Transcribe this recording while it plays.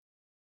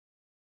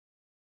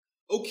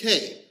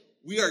Okay,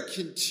 we are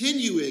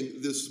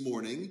continuing this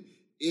morning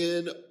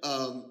in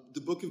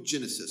the book of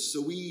Genesis.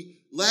 So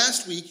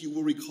last week, you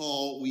will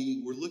recall,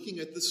 we were looking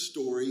at the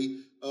story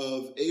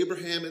of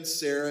Abraham and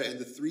Sarah and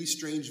the three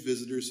strange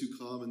visitors who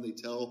come and they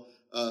tell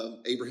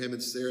Abraham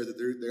and Sarah that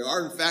they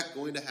are in fact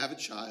going to have a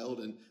child,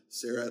 and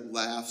Sarah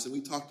laughs. And we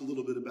talked a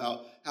little bit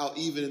about how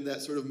even in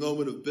that sort of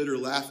moment of bitter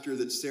laughter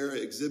that Sarah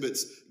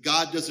exhibits,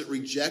 God doesn't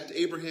reject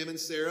Abraham and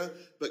Sarah,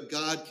 but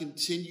God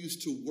continues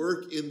to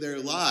work in their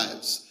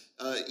lives,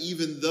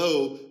 even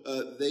though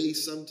they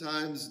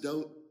sometimes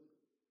don't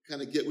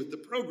kind of get with the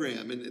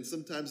program, and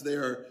sometimes they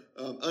are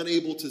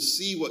unable to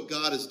see what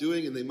God is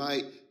doing, and they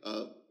might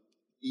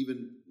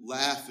even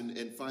laugh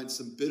and find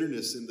some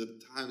bitterness in the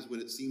times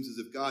when it seems as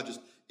if God just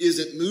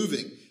isn't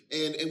moving.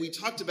 And we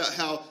talked about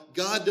how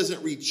God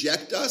doesn't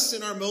reject us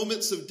in our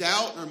moments of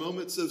doubt, our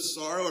moments of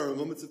sorrow, our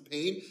moments of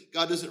pain.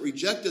 God doesn't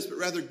reject us, but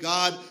rather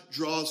God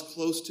draws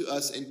close to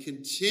us and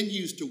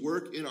continues to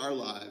work in our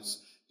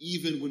lives,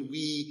 even when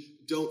we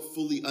don't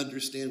fully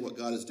understand what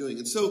God is doing.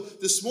 And so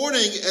this morning,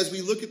 as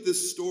we look at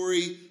this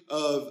story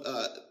of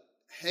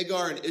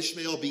Hagar and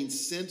Ishmael being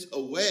sent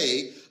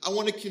away, I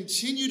want to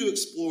continue to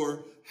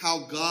explore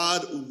how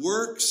God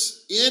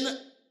works in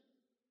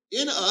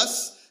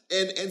us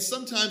and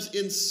sometimes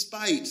in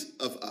spite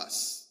of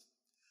us.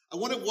 I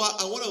want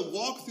to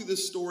walk through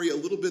this story a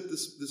little bit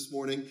this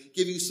morning,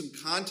 give you some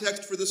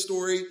context for the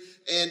story,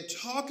 and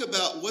talk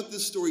about what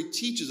this story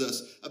teaches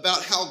us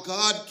about how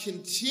God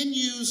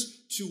continues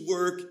to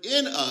work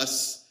in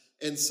us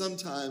and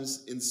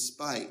sometimes in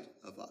spite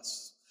of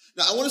us.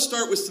 Now, I want to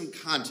start with some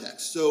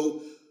context.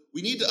 So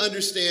we need to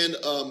understand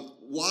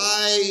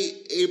why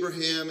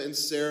Abraham and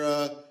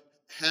Sarah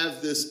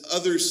have this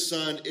other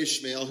son,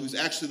 Ishmael, who's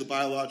actually the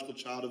biological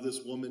child of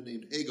this woman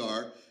named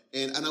Hagar.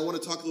 And I want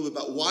to talk a little bit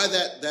about why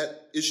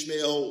that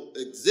Ishmael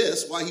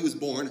exists, why he was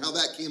born, how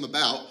that came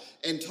about,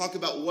 and talk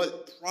about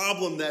what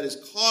problem that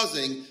is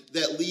causing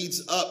that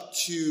leads up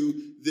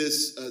to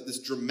this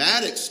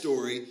dramatic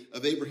story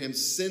of Abraham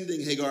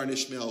sending Hagar and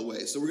Ishmael away.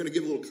 So we're going to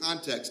give a little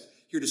context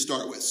here to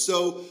start with.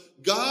 So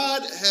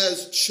God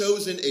has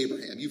chosen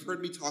Abraham. You've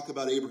heard me talk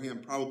about Abraham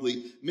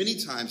probably many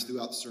times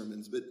throughout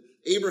sermons, but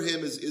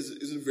Abraham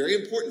is a very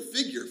important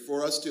figure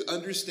for us to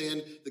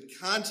understand the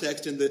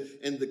context and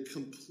the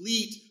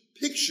complete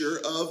picture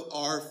of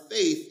our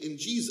faith in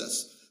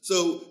Jesus.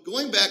 So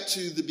going back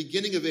to the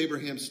beginning of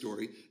Abraham's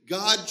story,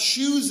 God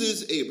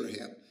chooses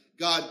Abraham.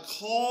 God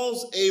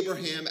calls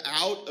Abraham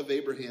out of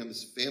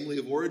Abraham's family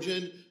of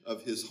origin,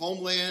 of his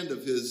homeland,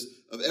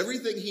 of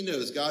everything he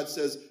knows. God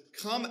says,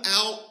 come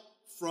out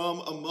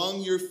from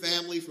among your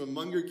family, from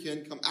among your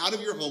kin, come out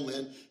of your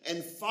homeland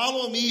and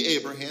follow me,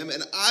 Abraham,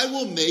 and I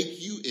will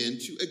make you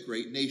into a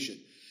great nation.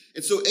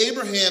 And so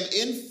Abraham,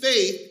 in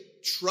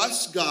faith,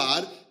 trusts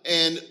God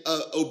and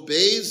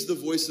obeys the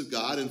voice of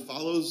God and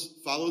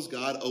follows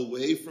God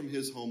away from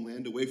his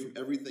homeland, away from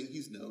everything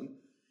he's known.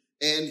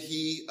 And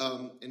he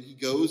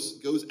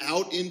goes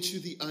out into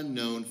the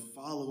unknown,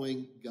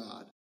 following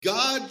God.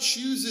 God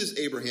chooses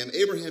Abraham.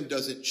 Abraham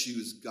doesn't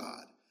choose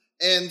God.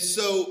 And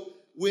so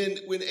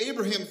when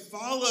Abraham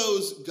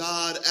follows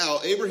God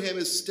out, Abraham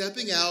is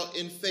stepping out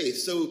in faith.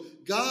 So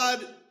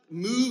God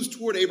moves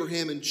toward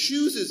Abraham and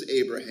chooses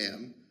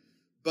Abraham,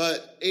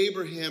 but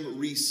Abraham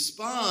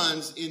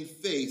responds in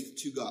faith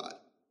to God.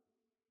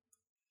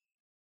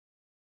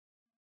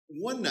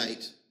 One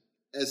night,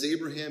 as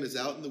Abraham is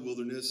out in the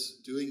wilderness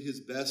doing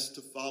his best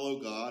to follow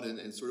God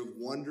and sort of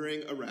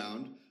wandering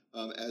around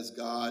as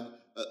God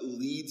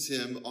leads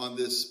him on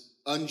this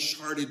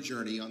uncharted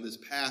journey, on this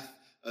path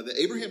that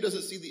Abraham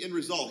doesn't see the end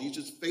result. He's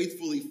just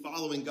faithfully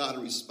following God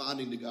and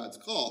responding to God's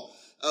call.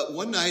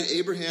 One night,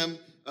 Abraham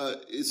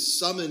is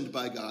summoned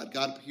by God.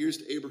 God appears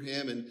to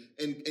Abraham,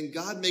 and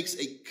God makes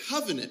a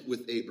covenant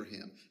with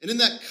Abraham. And in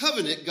that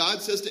covenant,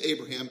 God says to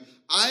Abraham,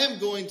 I am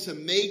going to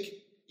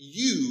make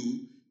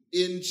you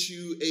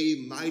into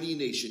a mighty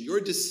nation. Your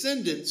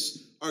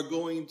descendants are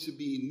going to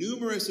be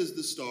numerous as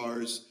the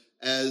stars,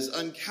 as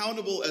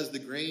uncountable as the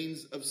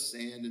grains of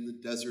sand in the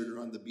desert or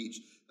on the beach.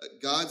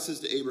 God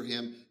says to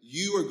Abraham,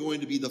 you are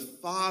going to be the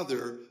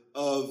father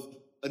of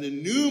an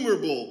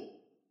innumerable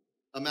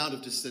amount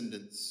of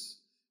descendants.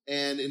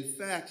 And in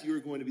fact, you are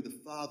going to be the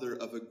father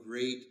of a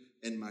great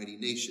and mighty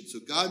nation. So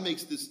God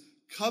makes this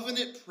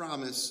covenant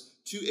promise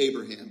to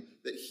Abraham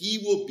that he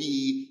will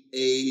be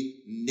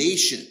a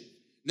nation.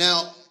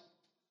 Now,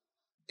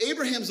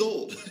 Abraham's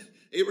old.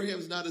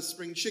 Abraham's not a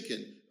spring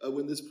chicken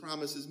when this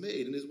promise is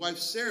made. And his wife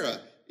Sarah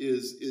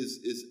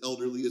is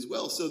elderly as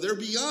well. So they're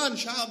beyond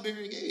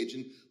childbearing age.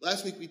 And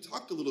last week we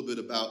talked a little bit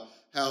about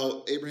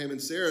how Abraham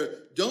and Sarah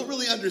don't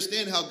really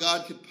understand how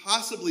God could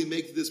possibly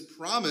make this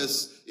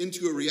promise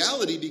into a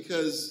reality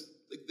because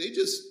they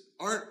just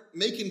aren't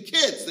making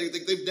kids.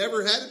 They've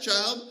never had a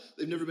child.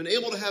 They've never been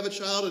able to have a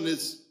child, and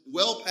it's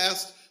well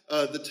past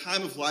the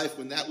time of life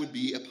when that would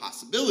be a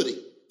possibility.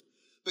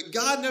 But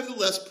God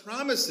nevertheless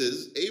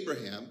promises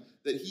Abraham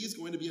that he's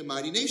going to be a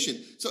mighty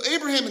nation. So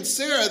Abraham and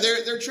Sarah,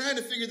 they're trying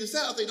to figure this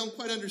out. They don't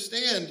quite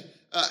understand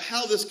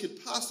how this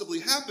could possibly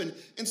happen.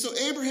 And so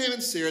Abraham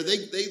and Sarah,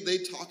 they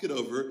talk it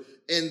over,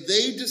 and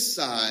they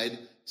decide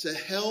to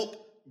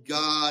help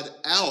God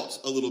out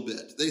a little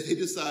bit. They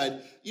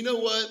decide, you know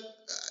what?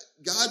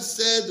 God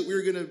said that we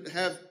were going to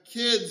have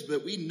kids,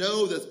 but we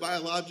know that's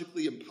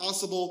biologically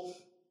impossible.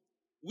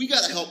 We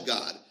got to help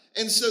God.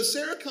 And so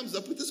Sarah comes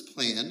up with this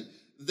plan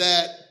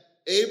that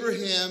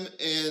Abraham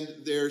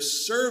and their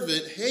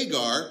servant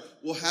Hagar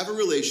will have a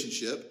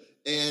relationship,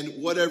 and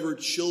whatever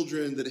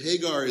children that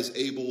Hagar is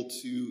able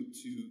to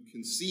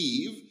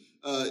conceive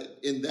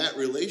in that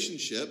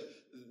relationship,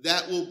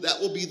 that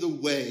will be the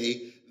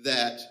way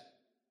that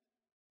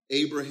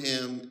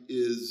Abraham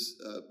is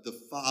the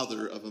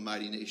father of a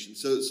mighty nation.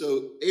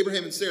 So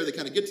Abraham and Sarah, they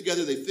kind of get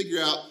together, they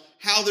figure out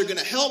how they're going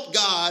to help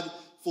God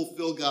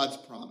fulfill God's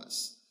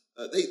promise.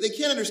 They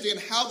can't understand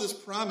how this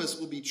promise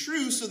will be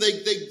true, so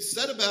they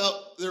set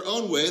about their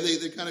own way.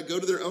 They kind of go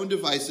to their own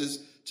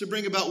devices to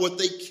bring about what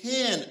they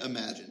can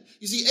imagine.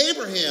 You see,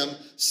 Abraham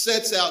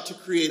sets out to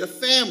create a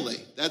family.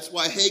 That's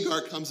why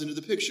Hagar comes into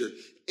the picture.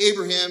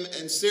 Abraham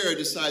and Sarah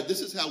decide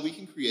this is how we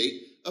can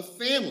create a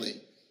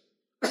family.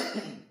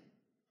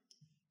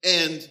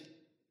 And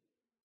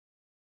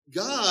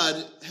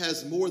God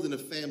has more than a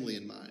family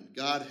in mind.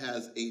 God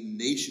has a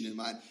nation in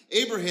mind.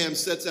 Abraham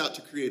sets out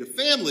to create a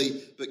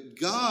family, but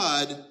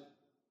God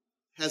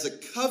has a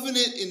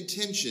covenant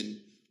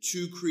intention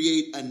to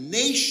create a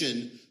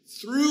nation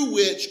through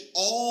which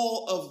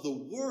all of the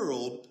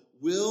world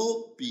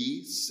will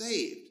be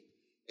saved.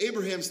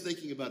 Abraham's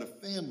thinking about a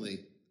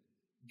family.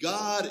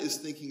 God is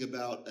thinking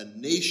about a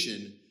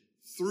nation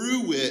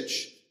through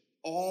which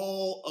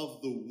all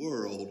of the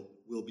world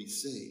will be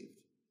saved.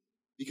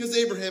 Because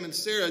Abraham and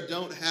Sarah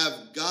don't have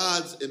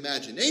God's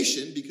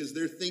imagination, because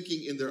they're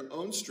thinking in their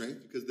own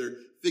strength, because they're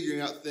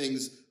figuring out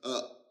things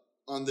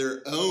on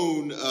their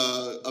own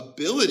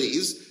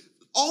abilities,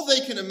 all they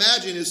can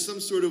imagine is some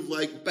sort of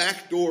like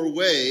backdoor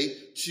way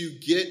to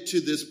get to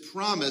this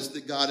promise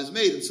that God has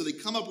made. And so they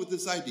come up with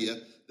this idea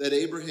that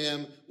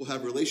Abraham will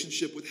have a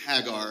relationship with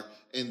Hagar,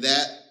 and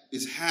that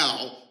is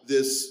how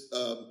this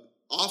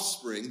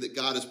offspring that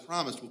God has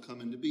promised will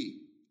come into being.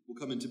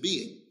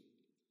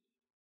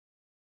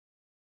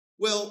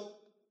 Well,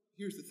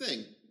 here's the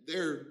thing.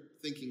 They're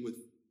thinking with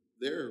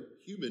their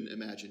human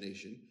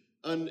imagination,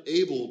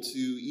 unable to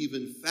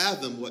even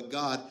fathom what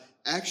God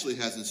actually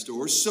has in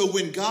store. So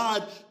when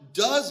God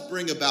does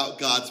bring about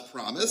God's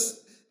promise,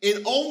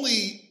 in a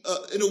way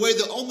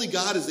that only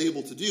God is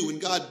able to do, when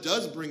God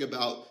does bring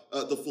about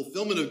the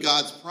fulfillment of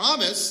God's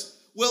promise,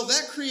 well,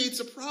 that creates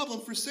a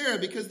problem for Sarah,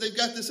 because they've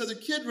got this other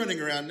kid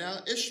running around now,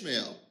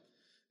 Ishmael.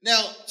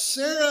 Now,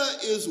 Sarah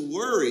is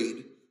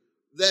worried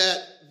that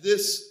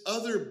this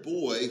other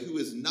boy, who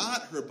is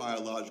not her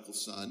biological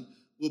son,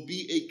 will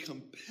be a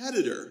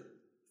competitor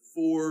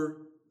for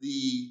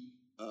the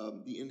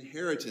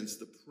inheritance,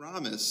 the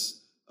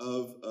promise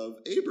of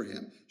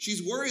Abraham.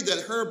 She's worried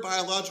that her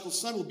biological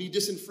son will be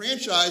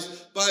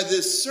disenfranchised by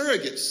this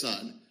surrogate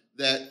son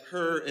that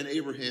her and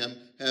Abraham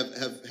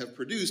have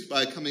produced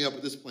by coming up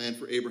with this plan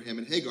for Abraham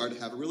and Hagar to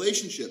have a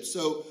relationship.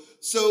 So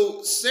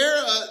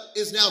Sarah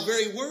is now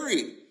very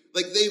worried.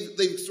 Like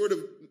they've sort of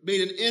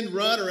made an end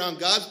run around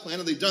God's plan,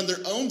 and they've done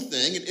their own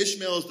thing, and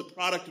Ishmael is the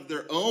product of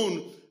their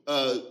own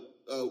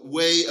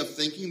way of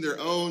thinking, their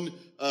own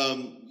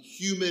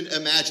human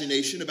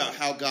imagination about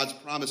how God's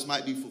promise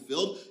might be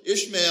fulfilled.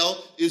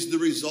 Ishmael is the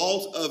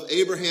result of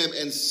Abraham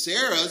and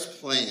Sarah's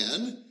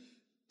plan,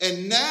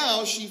 and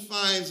now she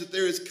finds that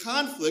there is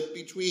conflict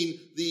between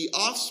the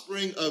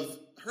offspring of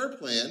her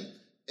plan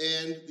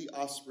and the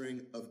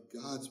offspring of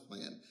God's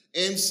plan.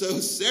 And so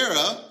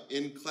Sarah,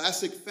 in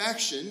classic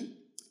fashion,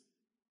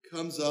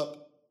 comes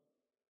up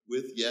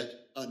with yet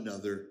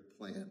another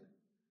plan.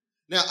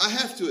 Now, I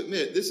have to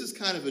admit, this is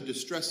kind of a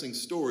distressing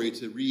story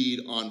to read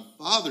on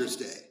Father's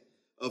Day,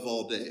 of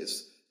all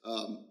days.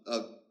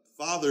 A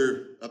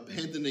father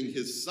abandoning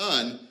his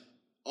son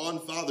on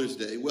Father's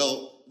Day.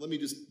 Well, let me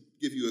just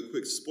give you a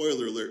quick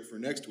spoiler alert for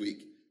next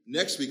week.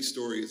 Next week's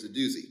story is a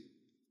doozy.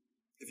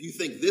 If you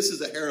think this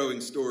is a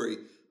harrowing story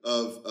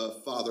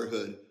of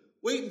fatherhood,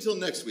 wait until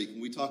next week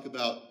when we talk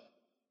about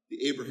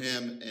the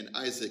Abraham and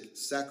Isaac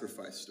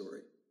sacrifice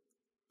story.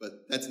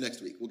 But that's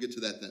next week. We'll get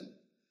to that then.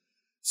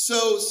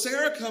 So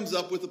Sarah comes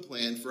up with a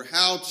plan for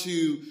how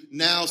to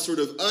now sort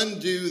of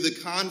undo the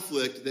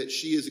conflict that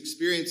she is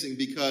experiencing,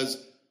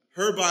 because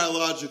her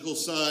biological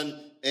son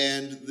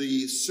and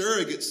the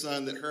surrogate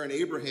son that her and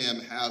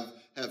Abraham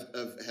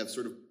have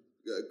sort of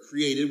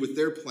created with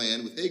their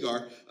plan with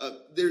Hagar,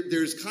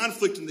 there's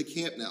conflict in the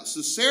camp now.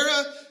 So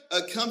Sarah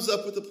comes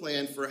up with a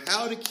plan for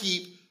how to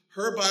keep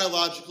her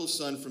biological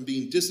son from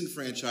being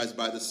disenfranchised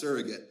by the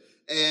surrogate.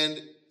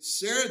 And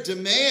Sarah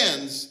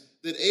demands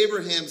that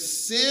Abraham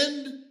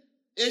send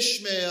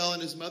Ishmael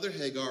and his mother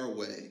Hagar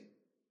away.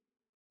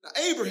 Now,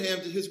 Abraham,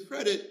 to his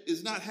credit,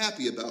 is not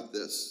happy about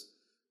this.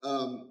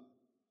 But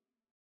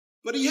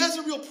he has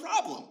a real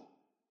problem.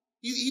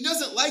 He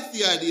doesn't like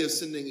the idea of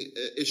sending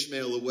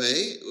Ishmael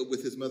away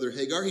with his mother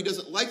Hagar. He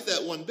doesn't like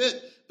that one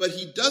bit, but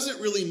he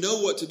doesn't really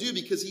know what to do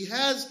because he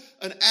has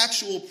an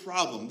actual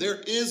problem.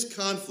 There is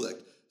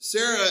conflict.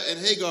 Sarah and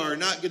Hagar are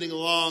not getting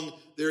along.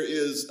 There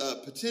is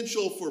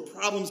potential for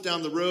problems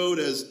down the road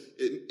as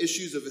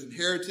issues of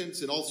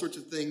inheritance and all sorts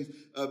of things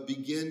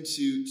begin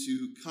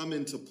to come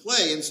into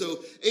play. And so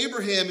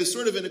Abraham is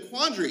sort of in a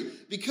quandary.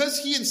 Because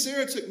he and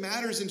Sarah took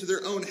matters into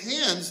their own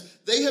hands,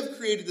 they have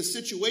created a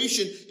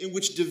situation in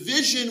which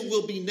division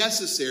will be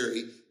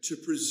necessary to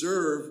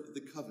preserve the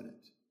covenant.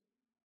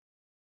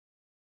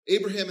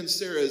 Abraham and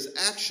Sarah's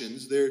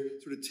actions, they're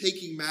sort of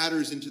taking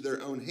matters into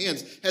their own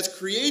hands, has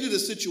created a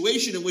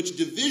situation in which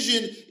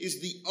division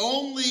is the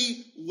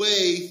only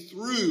way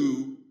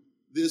through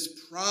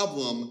this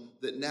problem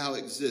that now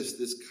exists,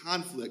 this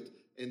conflict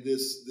and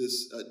this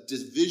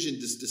division,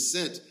 this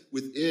dissent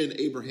within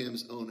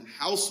Abraham's own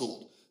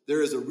household.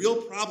 There is a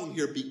real problem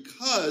here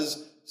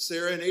because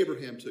Sarah and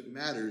Abraham took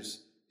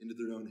matters into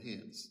their own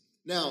hands.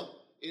 Now,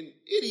 in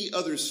any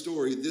other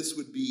story, this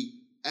would be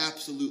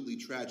absolutely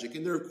tragic.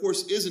 And there, of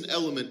course, is an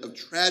element of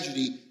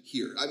tragedy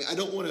here. I mean, I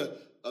don't want to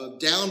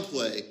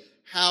downplay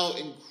how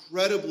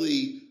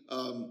incredibly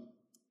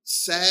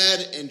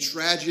sad and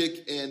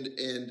tragic and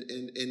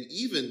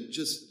even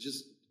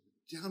just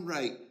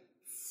downright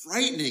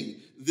frightening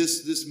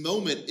this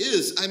moment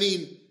is. I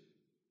mean,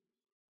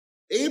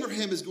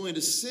 Abraham is going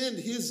to send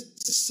his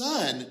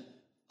son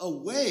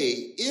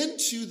away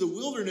into the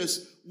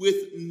wilderness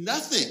with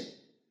nothing.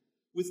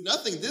 With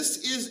nothing. This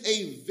is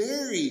a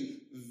very,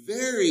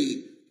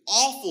 very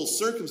awful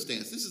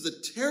circumstance. This is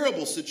a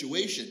terrible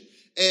situation.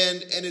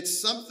 And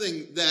it's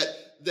something that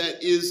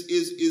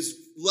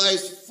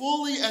lies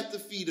fully at the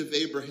feet of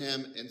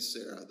Abraham and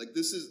Sarah. Like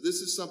this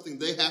is something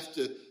they have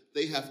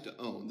to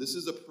own. This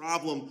is a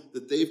problem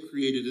that they've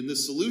created, and the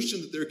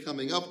solution that they're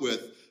coming up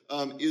with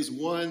is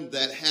one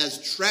that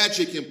has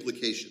tragic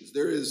implications.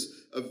 There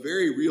is a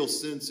very real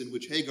sense in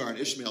which Hagar and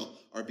Ishmael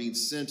are being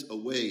sent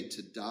away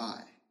to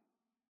die.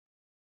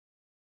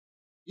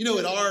 You know,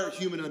 in our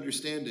human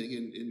understanding,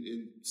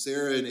 in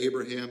Sarah and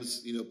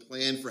Abraham's,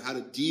 plan for how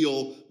to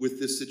deal with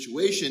this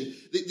situation,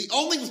 the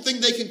only thing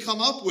they can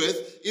come up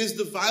with is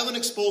the violent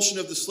expulsion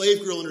of the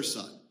slave girl and her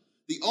son.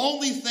 The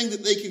only thing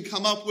that they can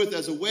come up with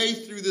as a way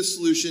through this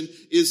solution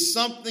is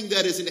something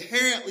that is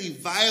inherently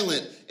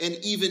violent and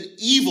even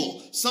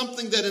evil.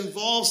 Something that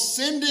involves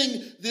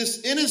sending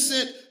this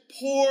innocent,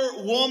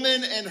 poor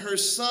woman and her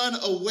son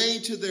away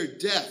to their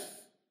death.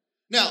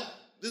 Now,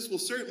 this will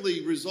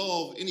certainly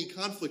resolve any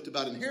conflict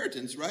about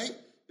inheritance, right?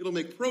 It'll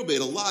make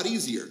probate a lot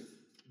easier.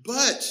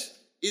 But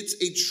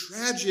it's a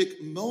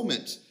tragic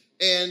moment,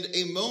 and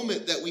a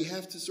moment that we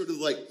have to sort of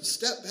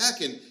step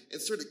back and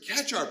sort of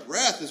catch our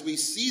breath as we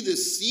see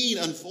this scene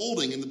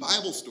unfolding in the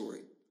Bible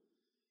story.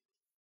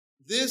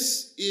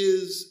 This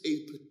is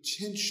a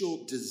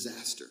potential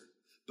disaster,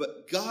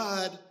 but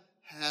God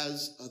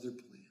has other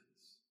plans.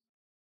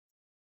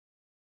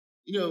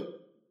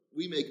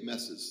 We make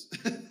messes.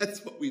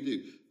 That's what we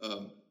do.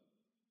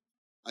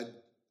 I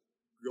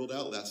grilled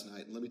out last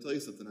night, and let me tell you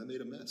something, I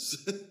made a mess.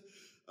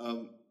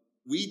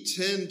 We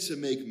tend to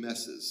make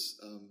messes,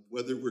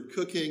 whether we're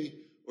cooking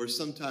or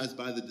sometimes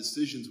by the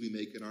decisions we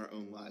make in our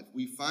own life.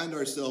 We find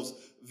ourselves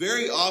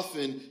very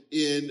often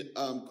in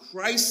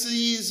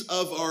crises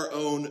of our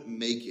own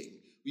making.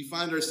 We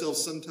find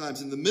ourselves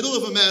sometimes in the middle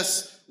of a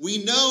mess.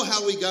 We know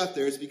how we got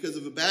there. It's because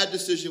of a bad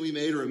decision we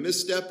made or a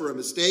misstep or a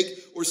mistake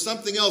or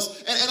something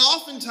else. And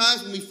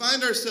oftentimes when we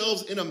find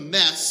ourselves in a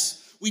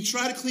mess, we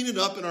try to clean it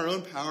up in our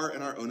own power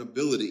and our own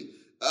ability.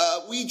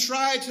 We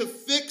try to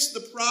fix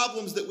the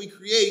problems that we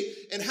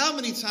create. And how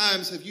many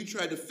times have you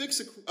tried to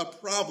fix a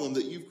problem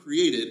that you've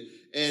created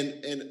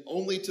and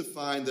only to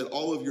find that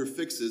all of your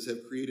fixes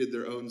have created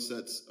their own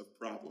sets of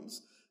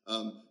problems?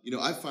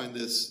 I find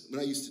this when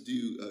I used to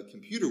do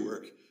computer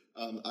work.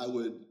 I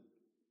would,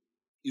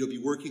 be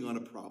working on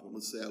a problem.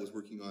 Let's say I was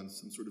working on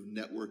some sort of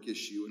network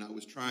issue, and I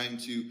was trying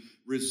to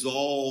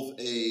resolve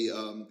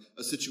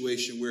a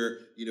situation where,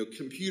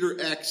 computer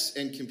X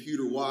and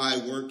computer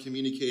Y weren't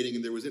communicating,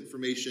 and there was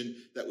information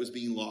that was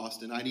being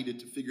lost, and I needed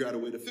to figure out a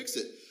way to fix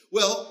it.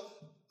 Well,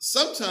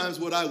 sometimes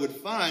what I would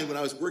find when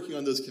I was working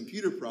on those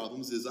computer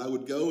problems is I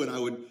would go and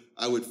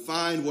I would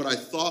find what I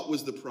thought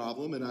was the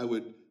problem, and I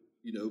would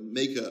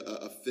make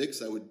a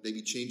fix. I would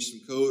maybe change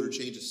some code or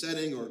change a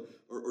setting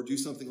or do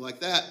something like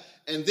that.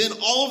 And then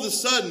all of a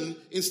sudden,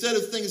 instead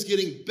of things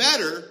getting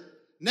better,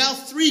 now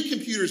 3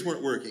 computers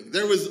weren't working.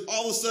 There was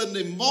all of a sudden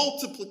a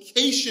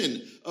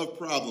multiplication of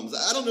problems.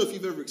 I don't know if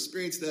you've ever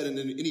experienced that in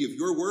any of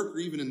your work or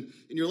even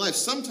in your life.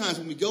 Sometimes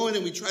when we go in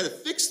and we try to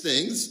fix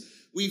things,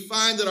 we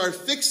find that our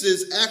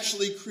fixes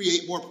actually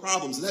create more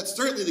problems. And that's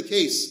certainly the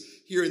case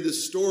here in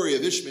this story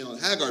of Ishmael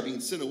and Hagar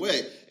being sent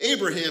away.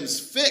 Abraham's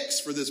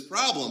fix for this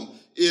problem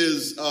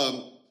is,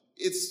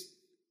 it's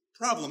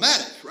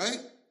problematic, right?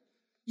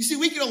 You see,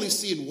 we can only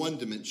see in one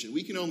dimension.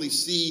 We can only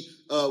see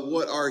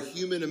what our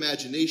human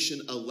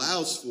imagination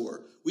allows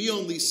for. We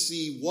only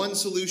see one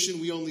solution.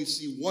 We only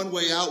see one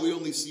way out. We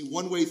only see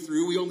one way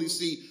through. We only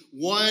see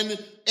one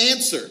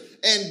answer.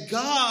 And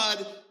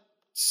God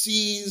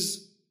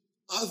sees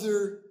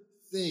other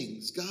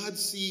things. God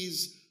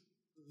sees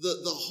the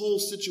whole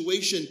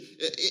situation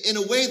in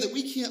a way that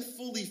we can't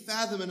fully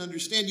fathom and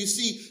understand. You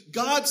see,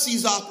 God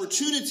sees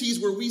opportunities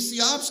where we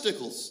see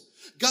obstacles.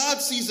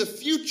 God sees a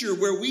future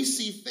where we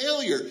see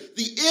failure.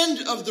 The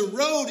end of the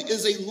road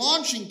is a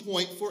launching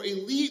point for a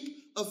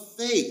leap of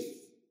faith.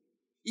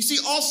 You see,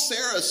 all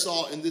Sarah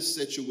saw in this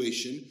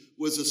situation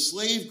was a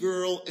slave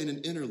girl and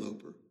an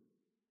interloper.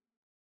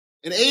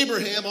 And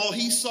Abraham, all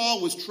he saw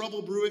was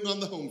trouble brewing on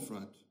the home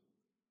front.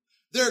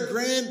 Their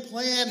grand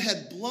plan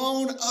had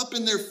blown up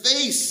in their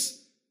face,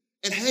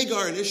 and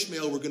Hagar and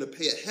Ishmael were going to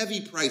pay a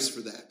heavy price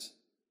for that.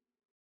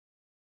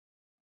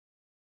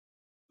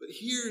 But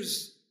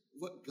here's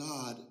what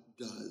God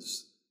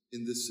does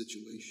in this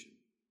situation.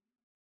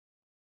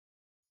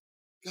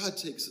 God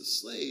takes a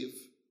slave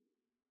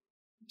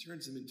and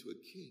turns him into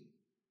a king.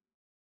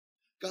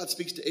 God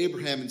speaks to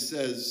Abraham and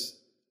says,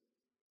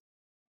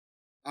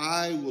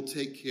 I will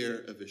take care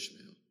of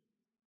Ishmael.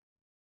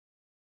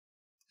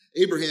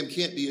 Abraham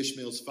can't be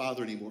Ishmael's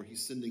father anymore.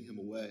 He's sending him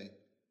away.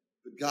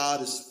 But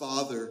God is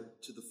father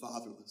to the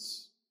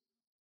fatherless.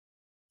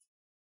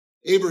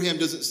 Abraham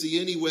doesn't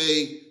see any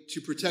way to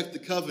protect the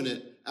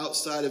covenant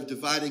outside of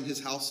dividing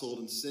his household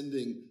and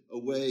sending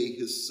away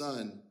his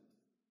son.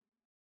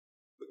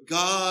 But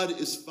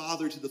God is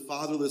father to the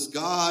fatherless.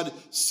 God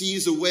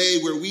sees a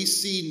way where we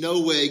see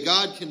no way.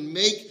 God can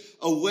make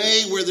a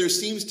way where there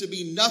seems to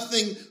be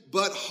nothing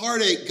but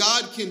heartache.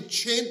 God can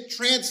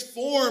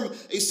transform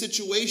a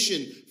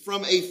situation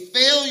from a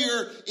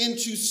failure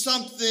into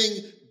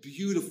something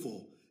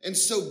beautiful. And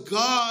so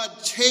God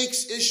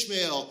takes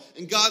Ishmael,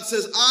 and God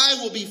says, I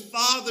will be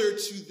father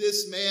to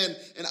this man,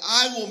 and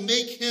I will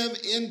make him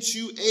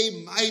into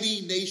a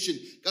mighty nation.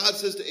 God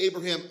says to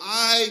Abraham,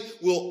 I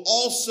will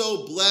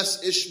also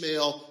bless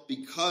Ishmael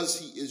because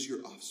he is your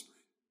offspring.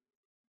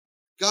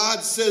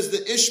 God says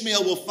that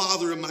Ishmael will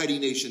father a mighty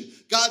nation.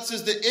 God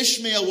says that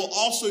Ishmael will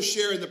also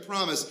share in the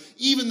promise.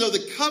 Even though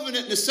the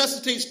covenant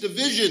necessitates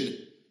division,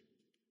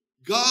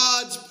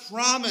 God's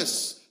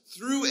promise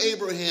through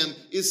Abraham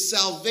is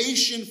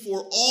salvation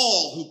for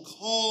all who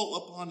call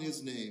upon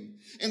his name.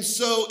 And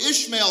so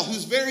Ishmael,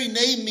 whose very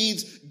name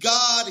means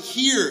God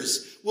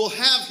hears, will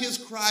have his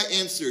cry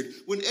answered.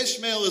 When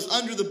Ishmael is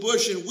under the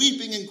bush and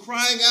weeping and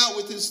crying out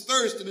with his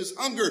thirst and his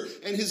hunger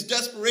and his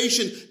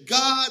desperation,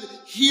 God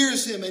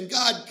hears him and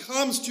God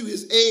comes to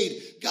his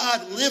aid.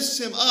 God lifts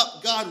him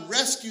up. God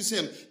rescues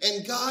him.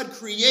 And God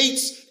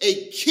creates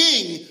a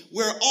king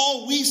where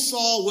all we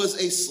saw was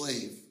a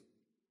slave.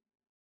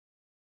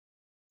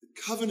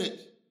 Covenant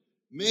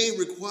may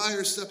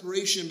require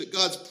separation, but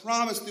God's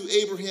promise through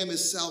Abraham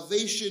is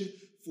salvation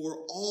for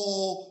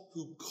all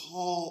who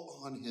call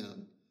on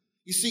him.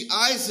 You see,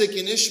 Isaac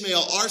and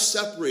Ishmael are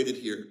separated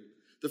here.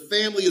 The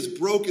family is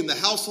broken. The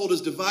household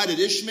is divided.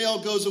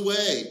 Ishmael goes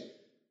away.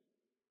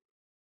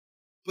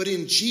 But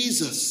in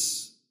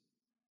Jesus,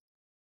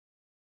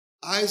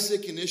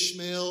 Isaac and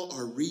Ishmael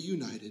are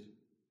reunited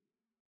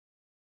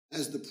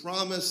as the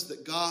promise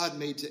that God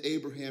made to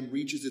Abraham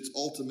reaches its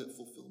ultimate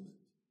fulfillment.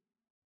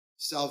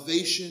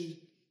 Salvation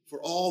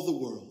for all the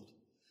world,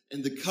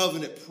 and the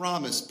covenant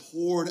promise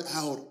poured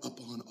out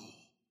upon all.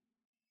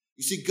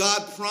 You see,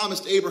 God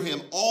promised Abraham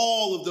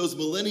all of those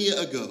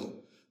millennia ago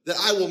that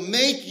I will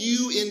make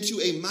you into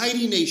a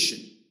mighty nation,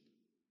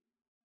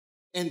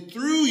 and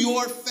through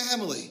your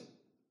family,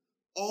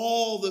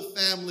 all the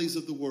families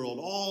of the world,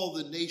 all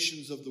the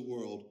nations of the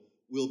world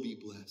will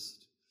be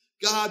blessed.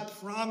 God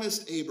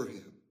promised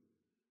Abraham,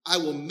 I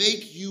will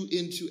make you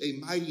into a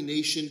mighty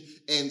nation,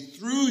 and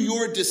through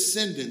your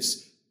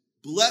descendants,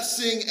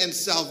 blessing and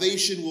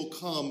salvation will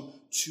come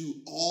to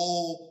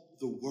all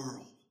the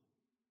world.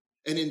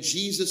 And in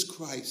Jesus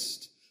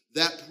Christ,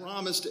 that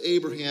promise to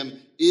Abraham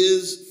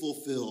is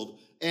fulfilled.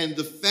 And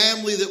the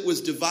family that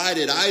was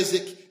divided,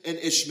 Isaac and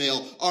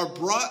Ishmael, are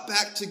brought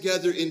back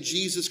together in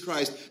Jesus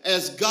Christ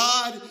as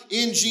God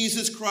in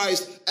Jesus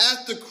Christ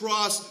at the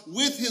cross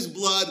with his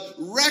blood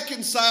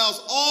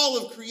reconciles all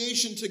of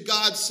creation to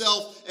God's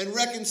self and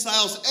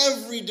reconciles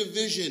every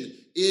division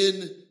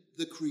in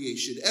the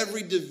creation.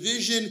 Every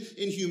division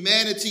in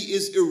humanity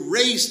is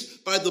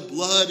erased by the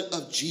blood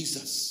of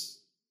Jesus.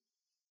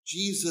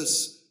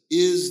 Jesus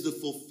is the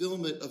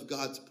fulfillment of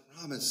God's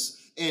promise.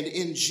 And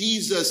in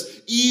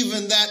Jesus,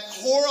 even that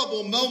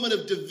horrible moment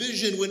of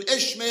division when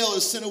Ishmael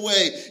is sent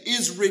away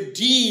is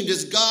redeemed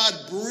as God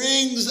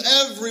brings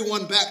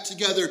everyone back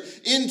together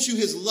into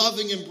his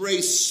loving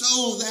embrace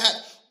so that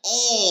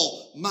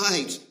all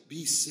might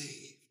be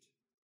saved.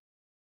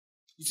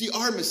 You see,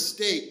 our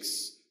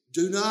mistakes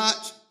do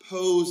not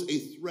pose a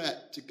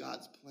threat to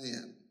God's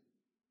plan.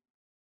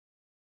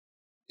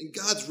 And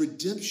God's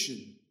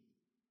redemption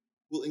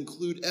will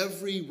include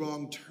every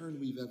wrong turn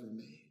we've ever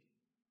made.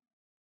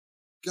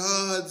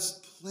 God's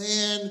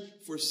plan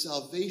for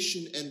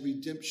salvation and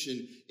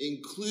redemption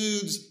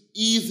includes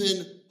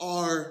even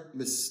our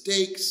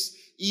mistakes,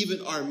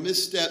 even our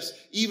missteps,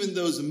 even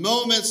those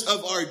moments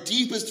of our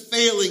deepest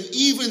failing,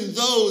 even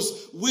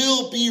those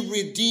will be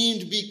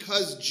redeemed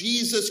because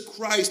Jesus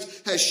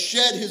Christ has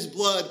shed his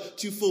blood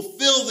to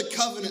fulfill the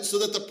covenant so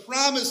that the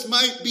promise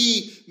might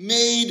be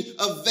made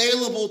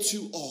available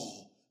to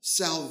all.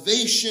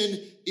 Salvation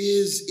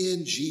is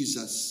in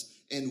Jesus,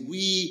 and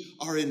we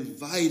are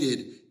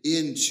invited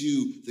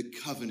into the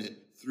covenant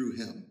through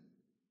him.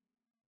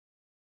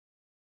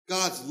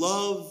 God's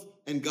love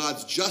and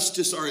God's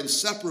justice are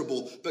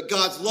inseparable, but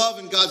God's love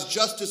and God's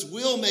justice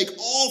will make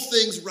all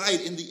things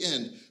right in the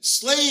end.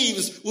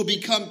 Slaves will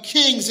become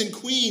kings and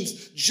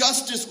queens.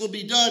 Justice will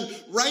be done.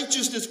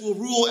 Righteousness will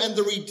rule, and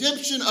the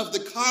redemption of the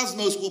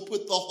cosmos will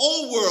put the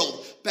whole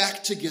world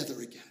back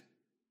together again.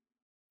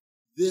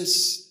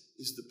 This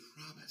is the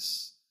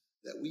promise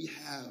that we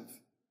have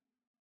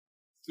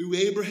through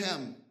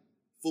Abraham,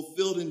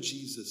 fulfilled in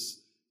Jesus,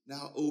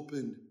 now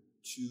open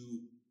to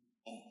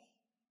all.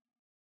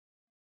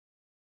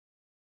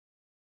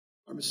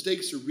 Our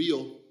mistakes are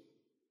real.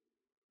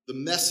 The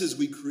messes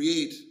we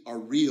create are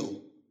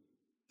real.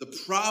 The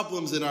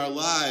problems in our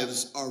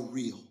lives are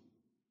real.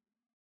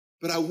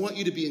 But I want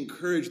you to be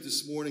encouraged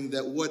this morning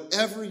that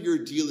whatever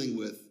you're dealing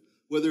with,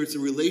 whether it's a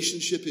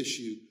relationship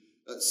issue,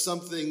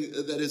 something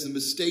that is a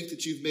mistake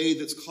that you've made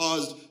that's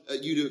caused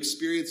you to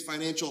experience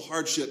financial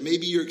hardship.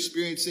 Maybe you're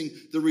experiencing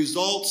the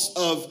results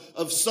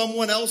of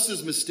someone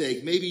else's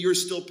mistake. Maybe you're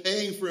still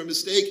paying for a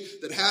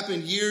mistake that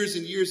happened years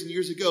and years and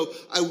years ago.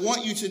 I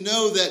want you to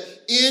know that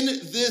in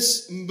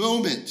this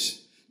moment,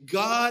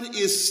 God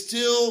is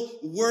still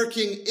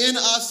working in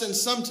us and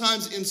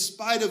sometimes in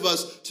spite of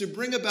us to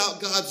bring about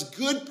God's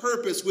good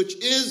purpose, which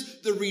is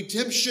the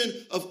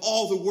redemption of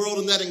all the world,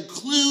 and that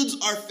includes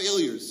our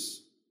failures.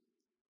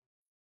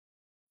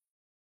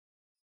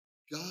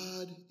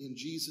 God in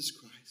Jesus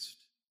Christ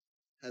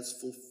has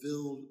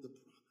fulfilled the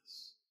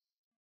promise.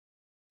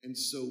 And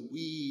so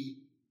we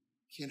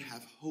can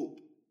have hope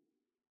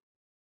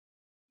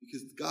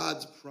because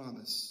God's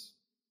promise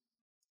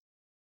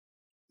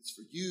is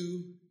for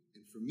you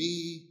and for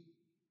me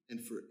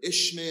and for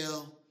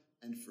Ishmael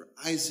and for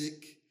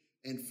Isaac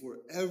and for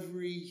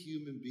every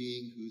human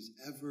being who's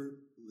ever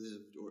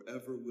lived or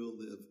ever will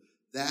live.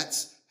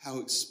 That's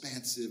how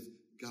expansive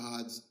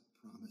God's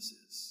promise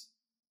is.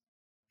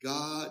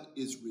 God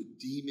is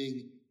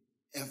redeeming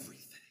everything,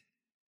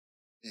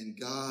 and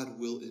God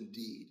will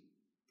indeed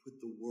put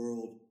the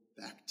world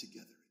back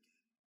together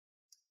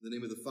again. In the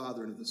name of the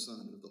Father, and of the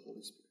Son, and of the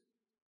Holy Spirit.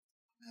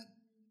 Amen.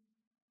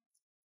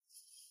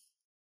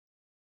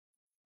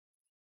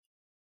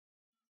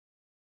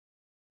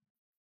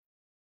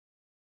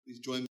 Please join me.